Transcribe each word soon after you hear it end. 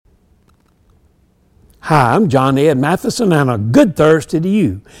Hi, I'm John Ed Matheson, and a good Thursday to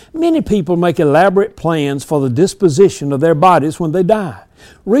you. Many people make elaborate plans for the disposition of their bodies when they die.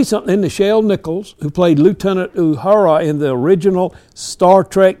 Recently, Nichelle Nichols, who played Lieutenant Uhura in the original Star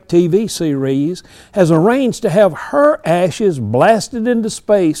Trek TV series, has arranged to have her ashes blasted into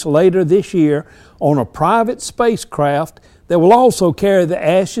space later this year on a private spacecraft that will also carry the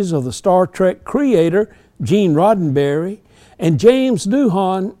ashes of the Star Trek creator, Gene Roddenberry, and James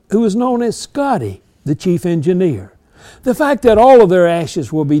Doohan, who is known as Scotty, the chief engineer. The fact that all of their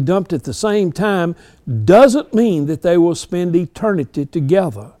ashes will be dumped at the same time doesn't mean that they will spend eternity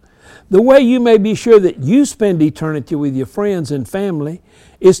together. The way you may be sure that you spend eternity with your friends and family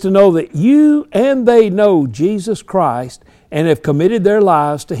is to know that you and they know Jesus Christ and have committed their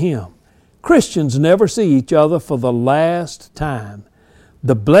lives to Him. Christians never see each other for the last time.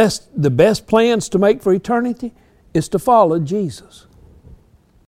 The best plans to make for eternity is to follow Jesus.